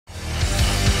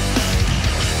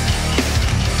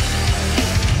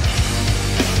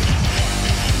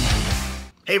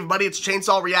Hey everybody, it's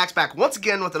Chainsaw Reacts back once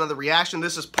again with another reaction.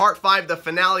 This is part 5, the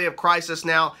finale of Crisis.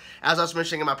 Now, as I was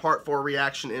mentioning in my part 4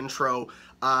 reaction intro,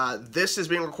 this is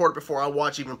being recorded before I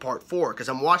watch even part 4, because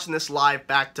I'm watching this live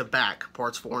back-to-back,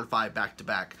 parts 4 and 5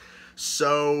 back-to-back.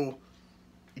 So,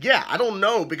 yeah, I don't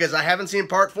know, because I haven't seen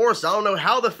part 4, so I don't know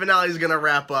how the finale is going to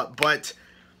wrap up, but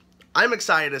I'm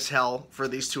excited as hell for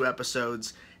these 2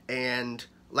 episodes, and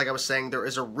like I was saying, there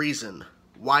is a reason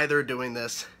why they're doing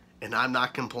this, and I'm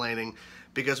not complaining.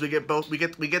 Because we get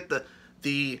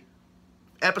the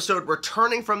episode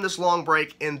returning from this long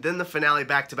break and then the finale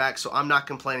back to back, so I'm not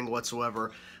complaining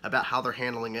whatsoever about how they're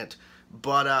handling it.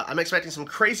 But I'm expecting some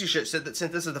crazy shit since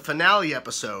this is the finale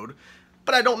episode,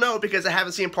 but I don't know because I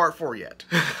haven't seen part 4 yet.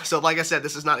 So like I said,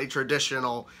 this is not a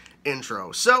traditional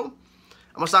intro. So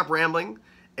I'm gonna stop rambling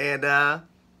and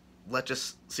let's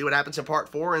just see what happens in part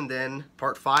 4, and then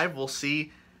part 5 we'll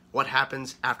see what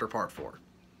happens after part 4.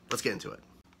 Let's get into it.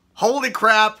 Holy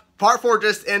crap, part 4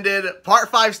 just ended, part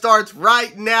 5 starts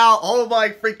right now. Oh my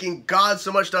freaking god,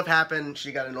 so much stuff happened.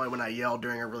 She got annoyed when I yelled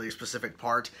during a really specific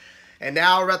part. And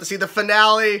now we're about to see the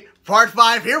finale, part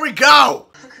 5, here we go!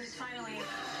 Look who's finally...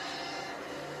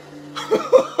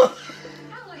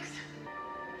 Alex!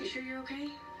 You sure you're okay?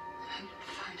 I'm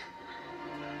fine.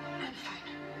 I'm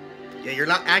fine. Yeah, you're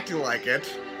not acting like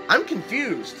it. I'm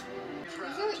confused.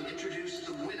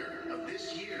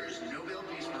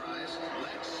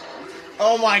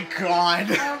 Oh my god.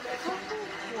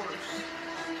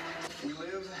 We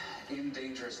live in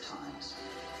dangerous times.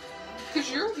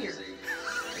 Because you're here.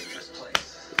 Dangerous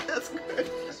place. That's good.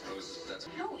 I suppose that's...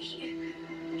 No,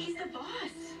 he's the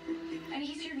boss. And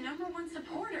he's your #1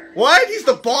 supporter. What? He's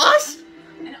the boss?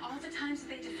 And all the times that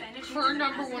they defended you... Her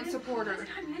 #1 supporter. But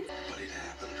it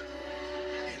happened.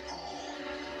 It all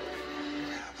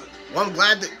happened. Well, I'm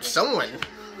glad that someone...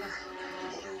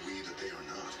 What are we that they are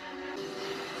not?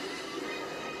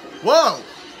 Whoa!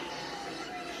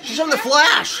 She's on the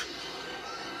Flash!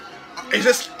 Is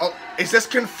this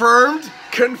confirmed?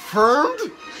 Confirmed?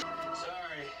 Sorry,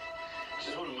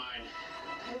 she's one of mine.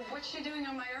 What's she doing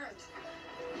on my Earth?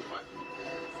 What?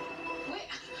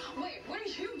 Wait, what are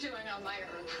you doing on my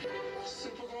Earth?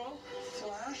 Supergirl?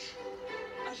 Flash?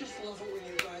 I just love it when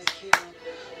you guys can.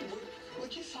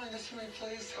 Would you find us a right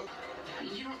place?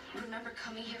 You don't remember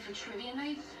coming here for trivia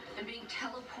night and being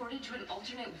teleported to an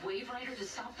alternate wave rider to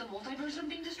stop the multiverse from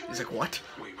being destroyed? He's like, what?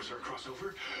 Wait, was there a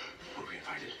crossover? Were we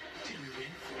invited? Did we win?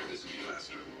 This would be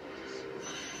faster.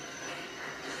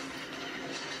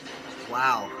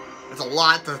 Wow. That's a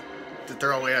lot to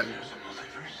throw in. There's a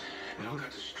multiverse. It all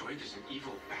got destroyed. There's an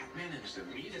evil Batman, and there's a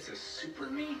me that's a super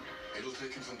me. It'll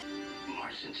take him some...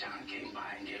 Martian John came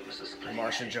by and gave us a split.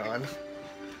 Martian John.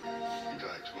 He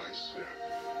died twice. Yeah.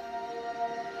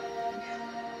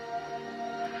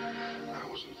 I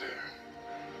wasn't there.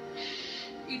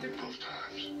 Either Both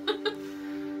times.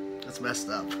 That's messed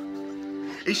up.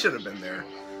 He should have been there.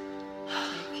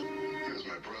 He was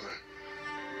my brother.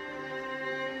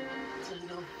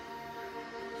 No.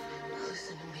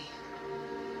 Listen to me.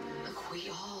 Look, we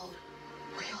all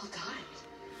died.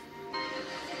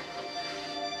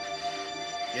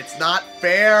 It's not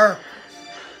fair!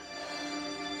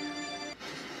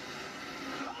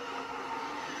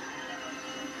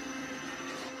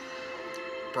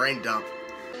 Brain dump.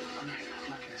 I'm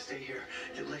not gonna stay here.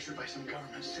 Get lectured by some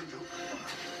government pseudo.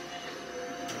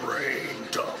 Brain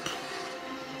dump.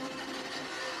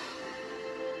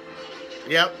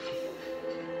 Yep.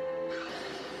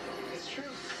 It's true.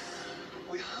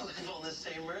 We all live on the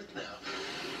same Earth now.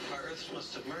 Our Earth's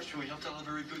most submerged, and we don't all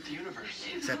ever reboot the universe.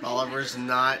 Except Oliver's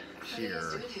not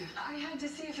here. I had to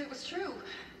see if it was true.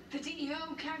 The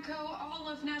DEO, CATCO, all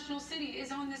of National City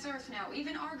is on this Earth now.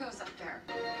 Even Argo's up there.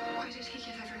 Why did he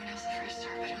give everyone else a fresh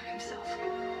start but not himself?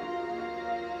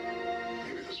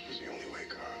 Maybe this was the only way,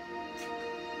 God.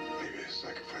 Maybe he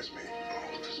sacrificed me.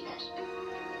 All of this possible.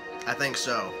 I think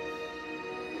so.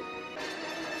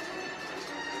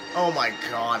 Oh my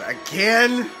god,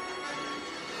 again?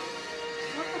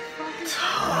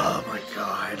 Oh my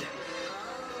god.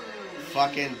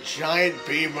 Fucking giant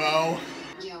Bebo.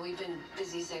 Yeah, we've been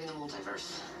busy saving the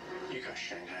multiverse. You got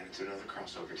shanghaied into another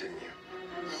crossover, didn't you?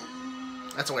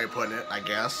 That's a way of putting it, I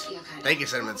guess. Yeah, kind of. Thank you,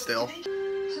 Cinnamon Still. Who?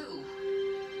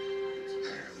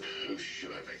 And who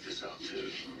should I make this out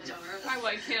to? I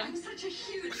like him. I'm such a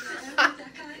huge fan of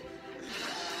that guy.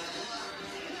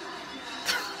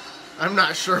 I'm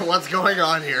not sure what's going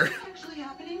on here. Actually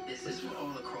happening? Is this what all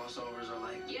the crossovers are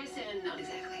like? Yes and not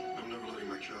exactly. I'm never letting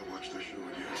my child watch this show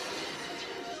again.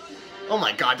 Oh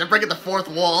my god, they're breaking the fourth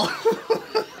wall.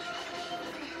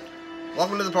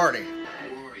 Welcome to the party.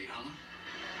 Rory, huh?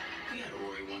 We had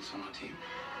Rory once on our team.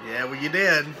 Yeah, well, you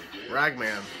did.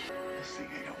 Ragman. This thing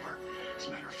ain't over. As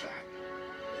a matter of fact,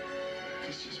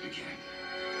 it's just beginning.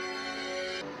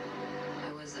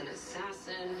 I was an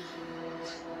assassin.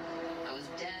 I was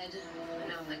dead. And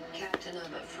now I'm the captain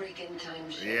of a freaking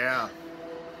timeship. Yeah.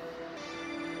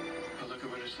 But look at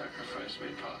what his sacrifice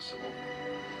made possible.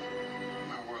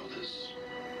 Our world is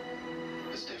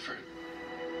different.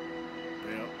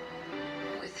 Yeah.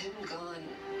 With him gone,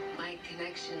 my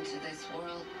connection to this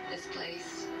world, this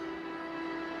place,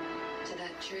 to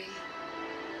that tree,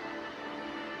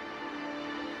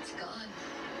 it's gone.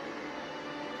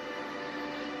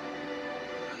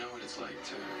 I know what it's like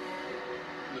to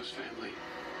lose family.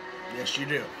 Yes, you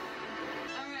do.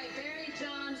 All right, Barry,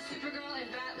 John, Supergirl,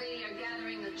 and Bat Lady are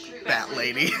gathering the troops. Bat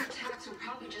Lady. Attacks will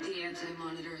probably just the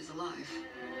anti-monitor is alive.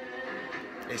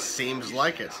 It seems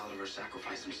like it. Oliver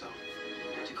sacrificed himself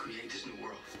to create this new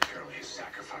world. Apparently his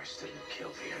sacrifice didn't kill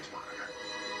the Anti-Monitor.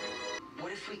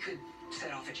 What if we could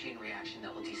set off a chain reaction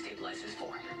that will destabilize his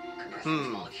form? Compress his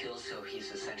molecules so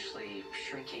he's essentially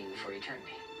shrinking for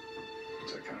eternity.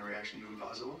 Is that kind of reaction even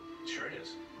possible? Sure it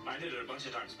is. I did it a bunch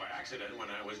of times by accident when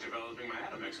I was developing my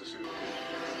atom exosuit.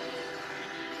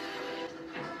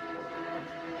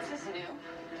 Is this new?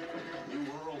 New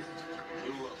world,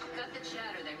 new look. Got the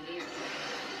chatter, they're here.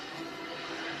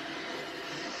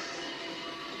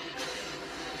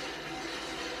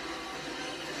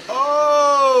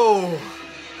 Oh!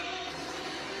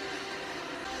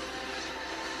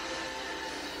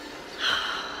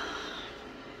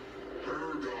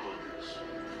 Paragons.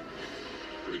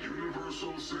 A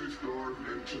universal safeguard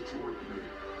meant to thwart me.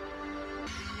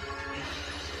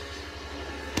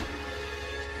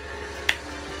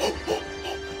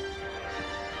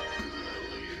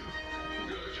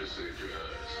 Gotcha, saved your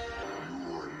eyes. You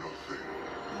are nothing.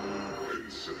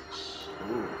 Insects.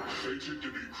 Fated to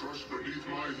be crushed beneath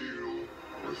my heel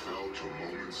without a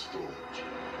moment's thought.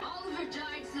 Oliver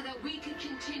died so that we could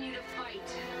continue to fight.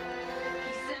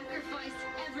 He sacrificed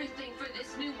everything for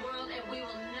this new world, and we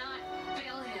will not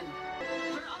fail him.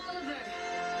 For Oliver.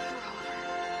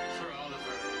 For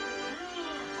Oliver.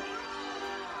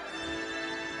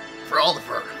 For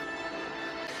Oliver.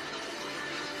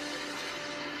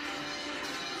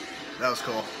 That was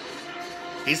cool.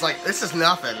 He's like, this is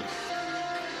nothing.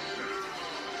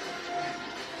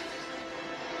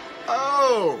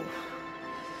 Oh!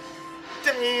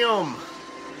 Damn!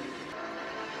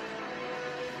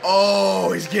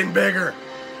 Oh, he's getting bigger.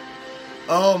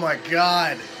 Oh my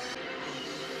god.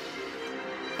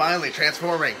 Finally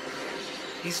transforming.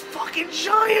 He's fucking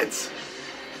giant!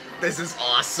 This is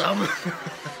awesome. Is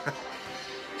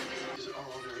it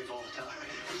all very volatile?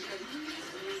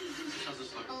 How's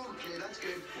this look? Okay, that's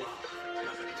good. Wow,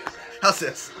 nobody does that. How's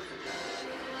this?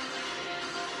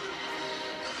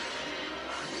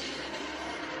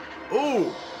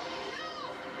 Ooh!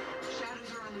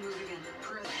 Shadows are on the move again.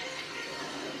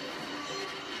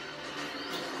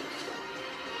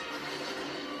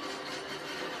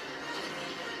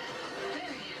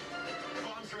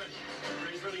 Bomb's ready.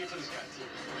 Ray's running into the sky team.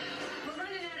 We're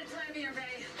running out of time here,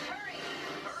 Ray. Hurry!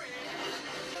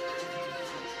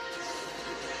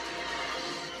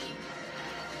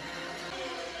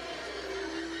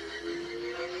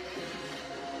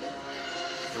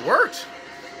 It worked!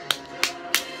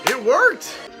 It worked!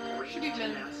 Should have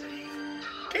been.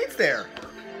 Kate's there.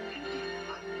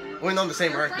 We're on the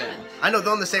same Earth now. I know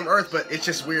they're on the same Earth, but it's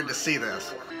just weird to see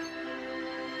this. Hey,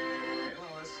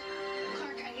 Lois.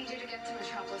 Clark, I need you to get to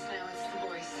Metropolis now. It's the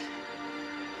boys.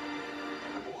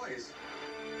 The boys.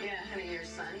 Yeah, honey, your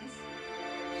sons.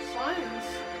 Science.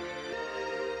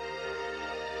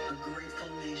 A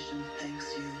grateful nation thanks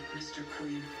you, Mr.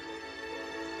 Queen.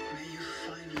 May you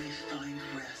finally find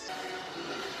rest.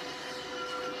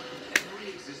 Every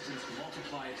existence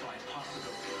multiplied by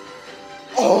possibility.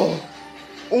 Oh!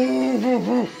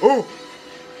 Oh! Oh!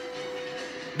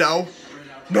 No! Spread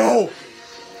out No! space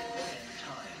and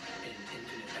time in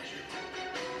infinite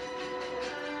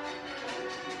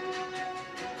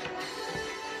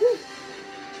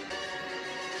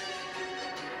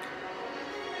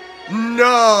measure.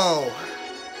 No!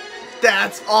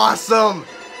 That's awesome!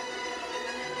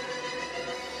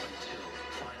 Until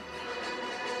finally,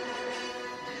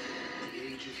 the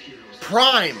age of heroes.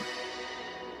 Prime!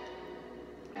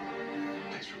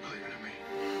 Thanks for believing in me.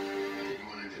 Even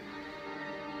when I didn't.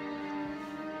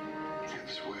 You have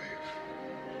this way of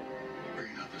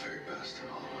bringing out the very best in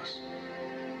all of us.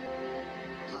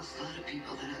 Lost a lot of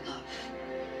people that I love.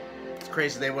 It's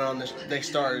crazy they went on this, they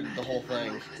started the whole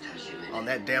thing on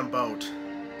that damn boat.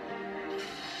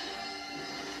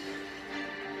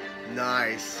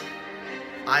 Nice.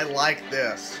 I like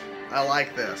this. I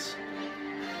like this.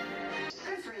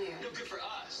 Good for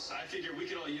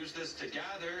us to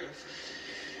gather if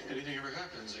anything ever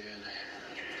happens again.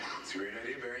 It's a great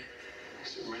idea, Barry.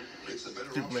 Superman? It's a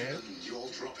better Superman. option than you all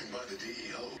dropping by the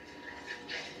DEO.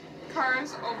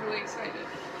 Kara's overly excited.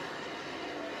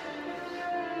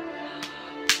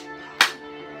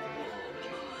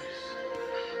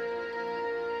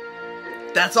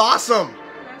 That's awesome.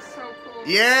 That's so cool.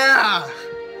 Yeah.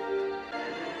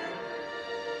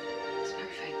 It's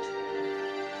perfect.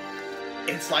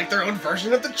 It's like their own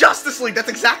version of the Justice League. That's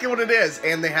exactly what it is.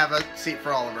 And they have a seat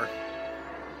for Oliver.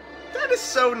 That is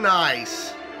so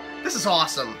nice. This is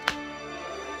awesome.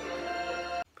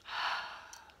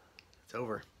 It's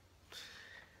over.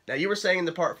 Now, you were saying in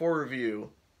the Part 4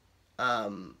 review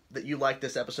that you liked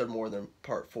this episode more than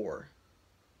Part 4.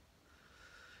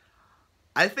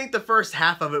 I think the first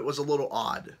half of it was a little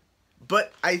odd.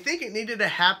 But I think it needed to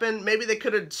happen. Maybe they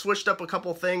could have switched up a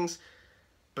couple things.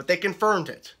 But they confirmed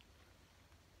it.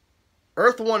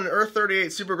 Earth 1 and Earth 38,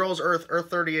 Supergirl's Earth, Earth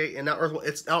 38, and now Earth 1.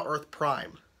 It's now Earth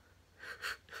Prime.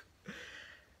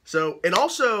 So, and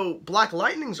also, Black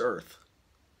Lightning's Earth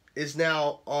is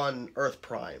now on Earth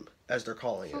Prime, as they're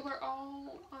calling it. So they're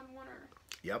all on one Earth.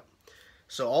 Yep.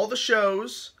 So all the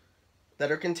shows that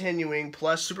are continuing,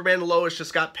 plus Superman and Lois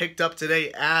just got picked up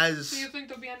today as... Do you think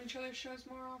they'll be on each other's shows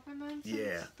more often then? Since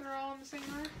Yeah. they're all on the same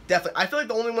Earth? Definitely. I feel like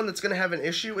the only one that's going to have an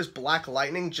issue is Black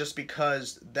Lightning, just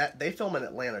because that they film in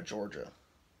Atlanta, Georgia.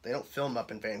 They don't film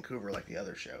up in Vancouver like the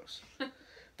other shows.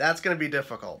 That's going to be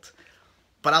difficult.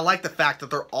 But I like the fact that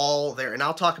they're all there. And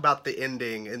I'll talk about the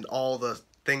ending and all the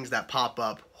things that pop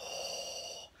up.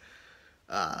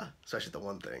 Especially the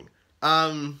one thing.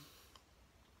 But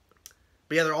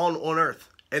yeah, they're all on Earth.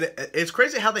 And it's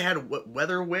crazy how they had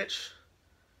Weather Witch.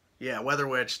 Yeah, Weather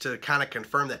Witch to kind of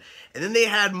confirm that. And then they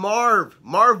had Marv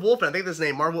Wolfman. I think that's his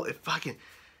name. Marv Wolfman. Fucking...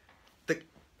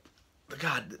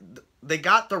 God, they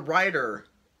got the writer.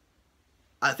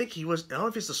 I think he was... I don't know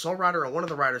if he's the sole writer or one of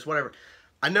the writers, whatever.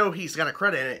 I know he's got a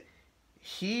credit in it.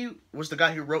 He was the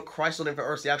guy who wrote Christ on Infinite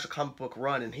Earths, the actual comic book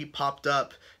run, and he popped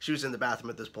up. She was in the bathroom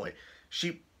at this point.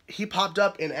 He popped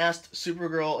up and asked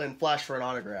Supergirl and Flash for an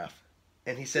autograph.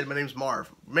 And he said, "My name's Marv.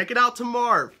 Make it out to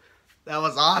Marv." That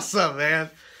was awesome,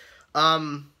 man.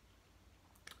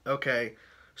 Okay.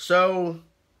 So,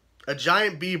 a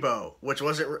giant Bebo, which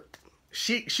wasn't...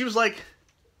 She was like...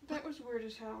 That was weird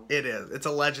as hell. It is. It's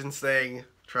a Legends thing.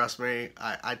 Trust me,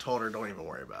 I told her don't even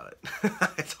worry about it.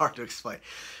 It's hard to explain.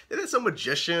 Isn't it some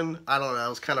magician? I don't know. It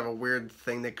was kind of a weird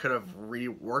thing. They could have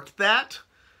reworked that.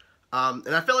 And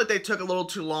I feel like they took a little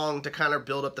too long to kind of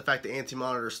build up the fact that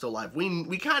Anti-Monitor is still alive.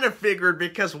 We kind of figured,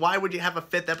 because why would you have a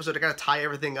 5th episode to kind of tie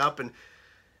everything up? And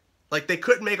like they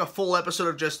couldn't make a full episode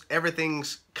of just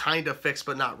everything's kind of fixed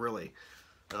but not really.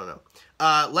 I don't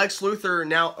know. Lex Luthor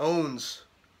now owns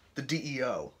the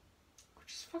DEO.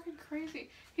 Which is fucking crazy.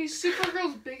 He's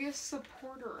Supergirl's biggest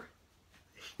supporter.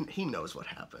 He knows what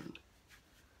happened.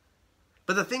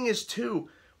 But the thing is, too,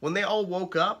 when they all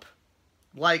woke up,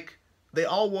 like, they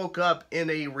all woke up in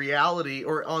a reality,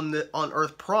 or on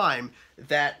Earth Prime,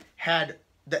 that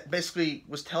basically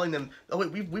was telling them, "Oh,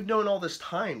 wait, we've known all this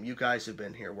time you guys have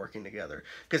been here working together."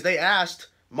 Because they asked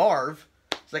Marv,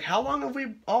 it's like, "How long have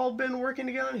we all been working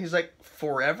together?" And he's like,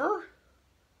 "Forever?"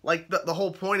 Like, the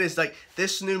whole point is, like,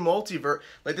 this new multiverse,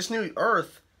 like, this new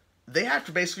Earth, they have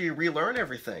to basically relearn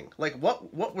everything. Like,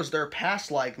 what was their past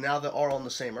like now that all on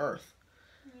the same Earth?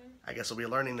 Mm-hmm. I guess we'll be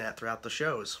learning that throughout the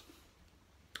shows.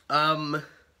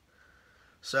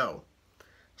 So,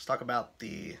 let's talk about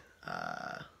the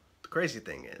crazy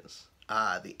thing is,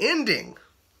 the ending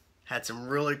had some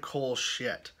really cool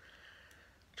shit.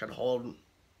 Try to hold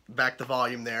back the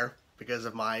volume there because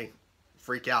of my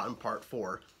freak out in Part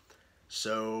 4.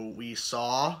 So, we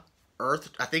saw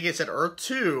Earth, I think it said Earth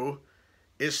 2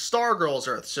 is Stargirl's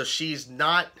Earth. So she's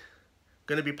not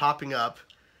going to be popping up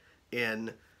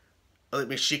in... I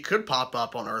mean, she could pop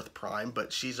up on Earth Prime,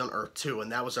 but she's on Earth 2.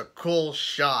 And that was a cool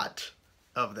shot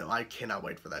of them. I cannot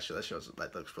wait for that show.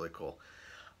 That looks really cool.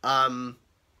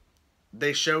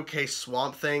 They showcase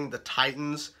Swamp Thing, the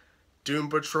Titans, Doom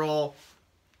Patrol.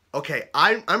 Okay,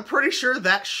 I'm pretty sure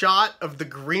that shot of the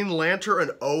Green Lantern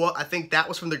and Oa, I think that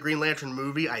was from the Green Lantern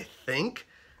movie, I think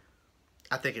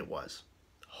it was.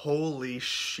 Holy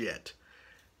shit.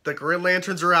 The Green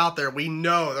Lanterns are out there. We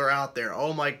know they're out there.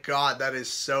 Oh my god, that is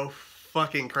so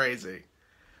fucking crazy.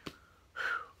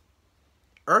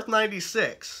 Earth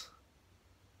 96.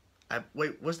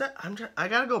 Wait, was that... I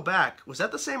gotta go back. Was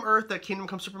that the same Earth that Kingdom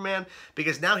Come Superman?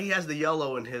 Because now he has the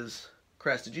yellow in his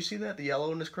crest. Did you see that? The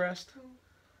yellow in his crest?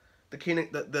 The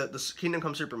Kingdom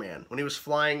Come Superman. When he was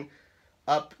flying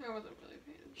up... I wasn't really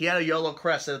paying attention. He had a yellow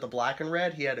crest instead of the black and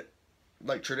red. He had...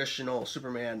 like traditional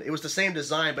Superman. It was the same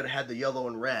design, but it had the yellow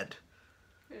and red.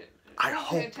 I don't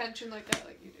hope. pay attention like that,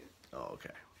 like you do. Oh,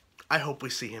 okay. I hope we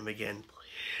see him again,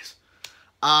 please.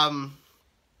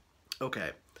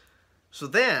 Okay. So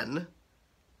then,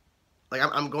 like,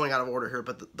 I'm going out of order here,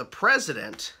 but the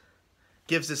president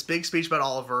gives this big speech about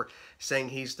Oliver, saying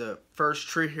he's the first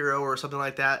true hero or something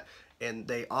like that, and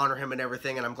they honor him and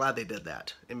everything, and I'm glad they did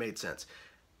that. It made sense.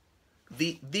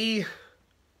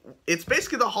 It's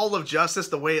basically the Hall of Justice,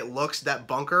 the way it looks, that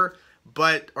bunker,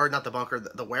 or not the bunker,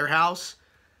 the warehouse,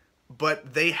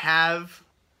 but they have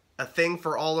a thing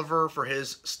for Oliver for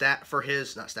his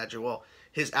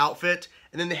his outfit,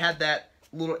 and then they had that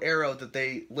little arrow that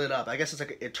they lit up. I guess it's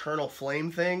like an eternal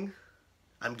flame thing,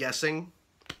 I'm guessing.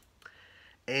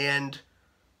 And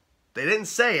they didn't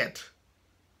say it,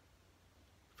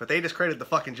 but they just created the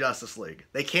fucking Justice League.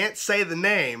 They can't say the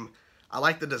name. I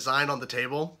like the design on the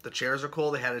table. The chairs are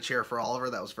cool. They had a chair for Oliver.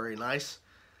 That was very nice.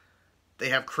 They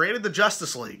have created the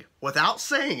Justice League without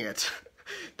saying it.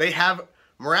 They have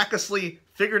miraculously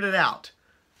figured it out.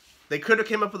 They could have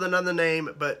came up with another name,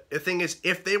 but the thing is,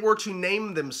 if they were to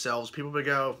name themselves, people would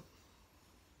go,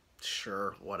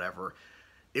 sure, whatever.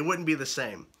 It wouldn't be the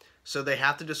same. So they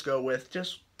have to just go with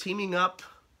just teaming up,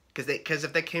 because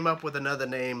if they came up with another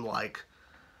name like,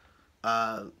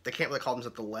 they can't really call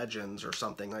themselves the Legends or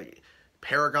something, like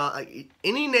Paragon, like,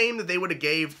 any name that they would have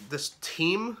gave this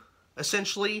team,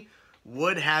 essentially,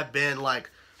 would have been like,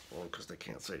 well, because they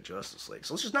can't say Justice League,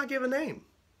 so let's just not give a name.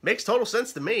 Makes total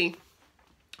sense to me.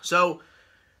 So,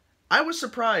 I was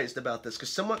surprised about this,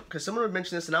 because someone would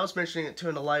mention this, and I was mentioning it too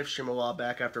in a live stream a while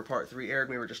back after Part 3 aired,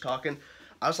 and we were just talking.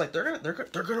 I was like, they're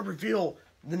gonna reveal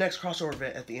the next crossover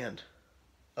event at the end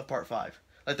of Part 5.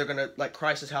 Like, they're gonna, like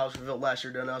Crisis House revealed last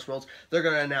year to announce Worlds, they're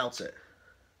gonna announce it.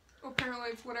 Apparently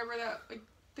it's whatever that, like,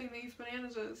 thing that eats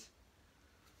bananas is.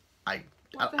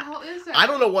 What the hell is that? I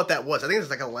don't know what that was. I think it's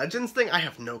like a Legends thing. I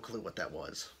have no clue what that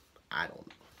was. I don't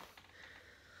know.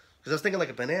 Because I was thinking like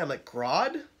a banana. I'm like,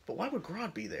 Grodd? But why would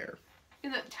Grodd be there?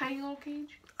 In that tiny little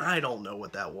cage? I don't know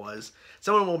what that was.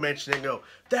 Someone will mention it and go,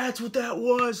 that's what that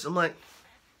was. I'm like,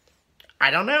 I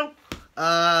don't know.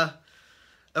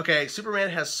 Okay, Superman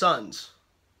has sons.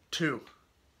 2.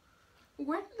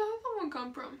 Where did the other one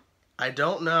come from? I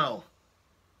don't know.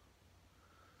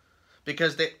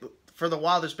 Because for the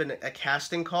while, there's been a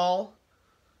casting call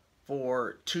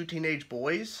for 2 teenage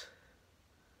boys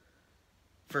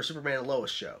for Superman and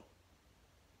Lois show.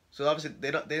 So obviously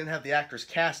they didn't have the actors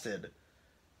casted,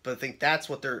 but I think that's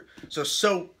what they're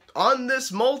so on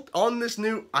this new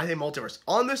multiverse,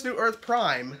 on this new Earth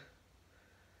Prime,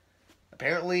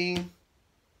 apparently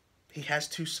he has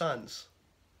 2 sons.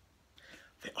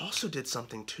 They also did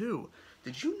something too.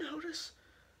 Did you notice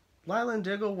Lila and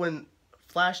Diggle, when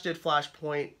Flash did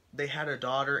Flashpoint, they had a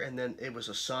daughter and then it was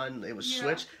a son, it was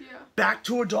switched back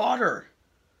to a daughter.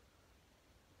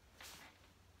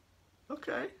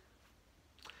 Okay.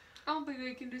 I don't think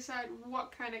they can decide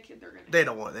what kind of kid they're gonna have. They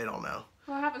don't know.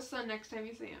 We'll have a son next time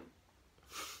you see him.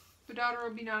 The daughter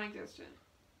will be non-existent.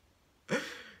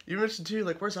 You mentioned too,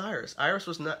 like, where's Iris? Iris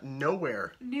was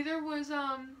nowhere. Neither was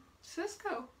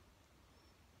Cisco.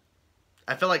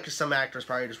 I feel like some actors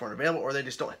probably just weren't available, or they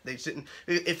just didn't.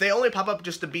 If they only pop up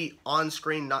just to be on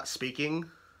screen, not speaking,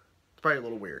 it's probably a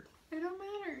little weird. It don't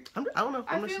matter. I don't know.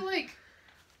 I feel like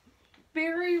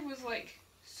Barry was like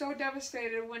so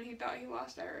devastated when he thought he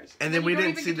lost Iris. And then we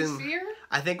didn't see them. See her?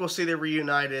 I think we'll see them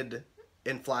reunited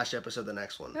in Flash episode, the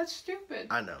next one. That's stupid.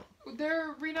 I know.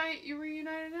 They're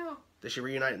reunited now. They should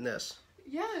reunite in this.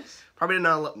 Yes. Probably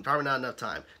not enough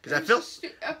time, because I feel.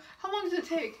 How long does it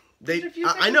take?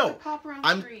 I know. Pop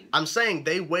around screen. I'm saying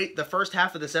the first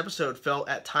half of this episode felt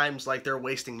at times like they're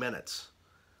wasting minutes.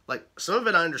 Like, some of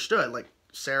it I understood, like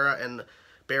Sarah and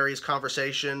Barry's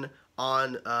conversation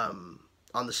on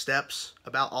the steps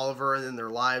about Oliver and then their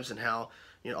lives, and how,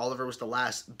 you know, Oliver was the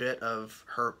last bit of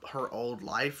her old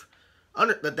life.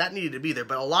 That needed to be there,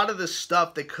 but a lot of this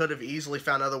stuff they could have easily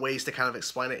found other ways to kind of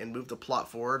explain it and move the plot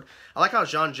forward. I like how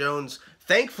John Jones,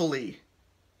 thankfully,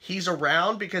 he's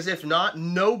around, because if not,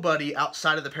 nobody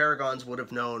outside of the Paragons would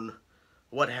have known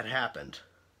what had happened,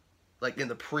 like in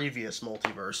the previous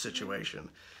multiverse situation.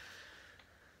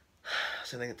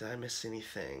 So did I miss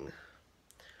anything?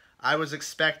 I was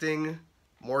expecting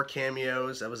more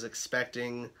cameos. I was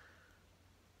expecting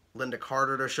Linda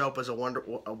Carter to show up as a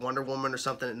Wonder Woman or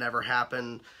something. It never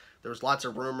happened. There was lots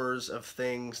of rumors of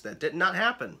things that did not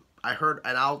happen. I heard,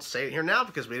 and I'll say it here now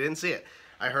because we didn't see it,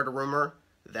 I heard a rumor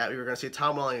that we were going to see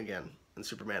Tom Welling again in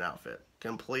Superman outfit.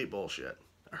 Complete bullshit.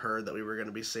 I heard that we were going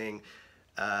to be seeing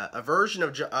a version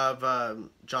of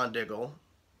John Diggle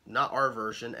not our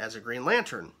version, as a Green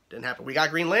Lantern. Didn't happen. We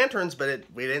got Green Lanterns, but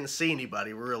we didn't see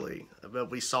anybody, really. But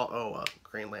we saw,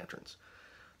 Green Lanterns.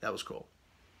 That was cool.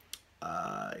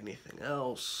 Anything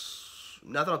else?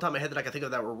 Nothing on top of my head that I can think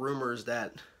of that were rumors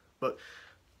that... But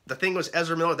the thing was,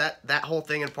 Ezra Miller, that whole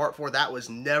thing in Part 4, that was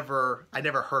never... I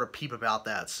never heard a peep about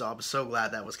that, so I'm so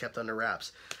glad that was kept under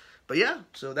wraps. But yeah,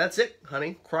 so that's it,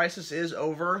 honey. Crisis is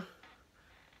over.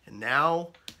 And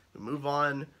now... we move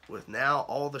on with now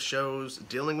all the shows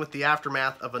dealing with the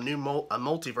aftermath of a new a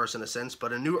multiverse in a sense,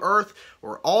 but a new Earth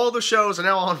where all the shows are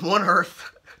now on one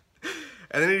Earth.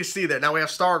 And then you see that now we have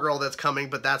Stargirl that's coming,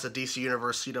 but that's a DC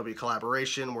Universe CW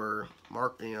collaboration where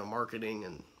marketing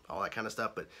and all that kind of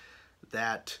stuff. But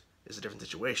that is a different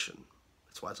situation.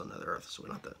 That's why it's on another Earth, so we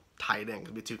don't have to tie it in.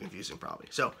 It'll be too confusing probably.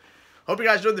 So hope you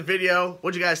guys enjoyed the video.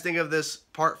 What'd you guys think of this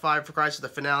Part 5 for Crisis, the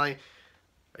finale?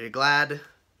 Are you glad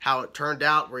how it turned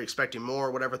out? Were you expecting more?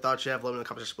 Whatever thoughts you have, let me know in the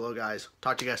comments below, guys.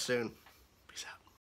 Talk to you guys soon.